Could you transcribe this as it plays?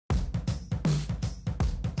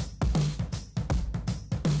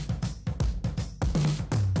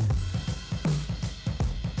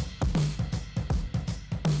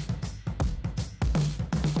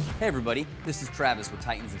Hey everybody, this is Travis with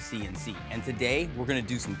Titans of CNC, and today we're going to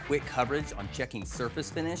do some quick coverage on checking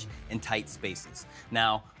surface finish in tight spaces.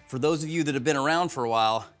 Now, for those of you that have been around for a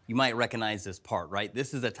while, you might recognize this part, right?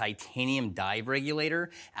 This is a titanium dive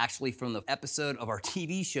regulator, actually from the episode of our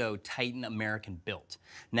TV show, Titan American Built.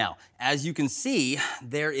 Now, as you can see,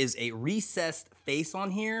 there is a recessed face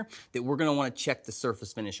on here that we're gonna wanna check the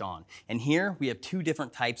surface finish on. And here we have two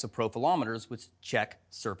different types of profilometers which check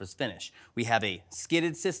surface finish. We have a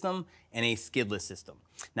skidded system and a skidless system.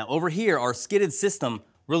 Now over here, our skidded system,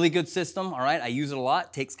 really good system, all right? I use it a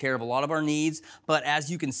lot, takes care of a lot of our needs, but as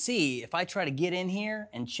you can see, if I try to get in here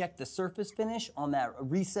and check the surface finish on that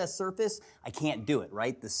recessed surface, I can't do it,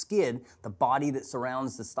 right? The skid, the body that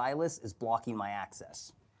surrounds the stylus, is blocking my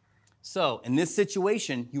access. So in this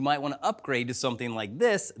situation, you might want to upgrade to something like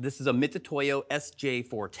this. This is a Mitutoyo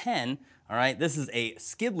SJ410, all right? This is a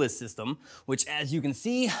skidless system, which as you can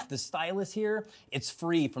see, the stylus here, it's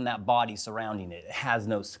free from that body surrounding it. It has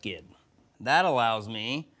no skid. That allows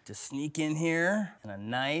me to sneak in here in a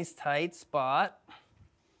nice tight spot.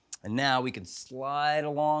 And now we can slide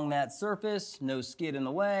along that surface, no skid in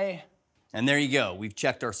the way. And there you go, we've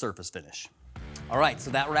checked our surface finish. All right, so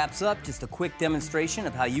that wraps up just a quick demonstration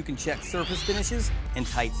of how you can check surface finishes in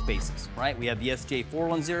tight spaces, right? We have the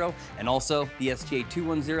SJ410 and also the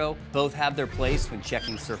SJ210. Both have their place when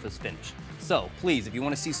checking surface finish. So please, if you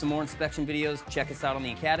want to see some more inspection videos, check us out on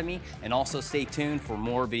the Academy and also stay tuned for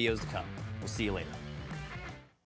more videos to come. We'll see you later.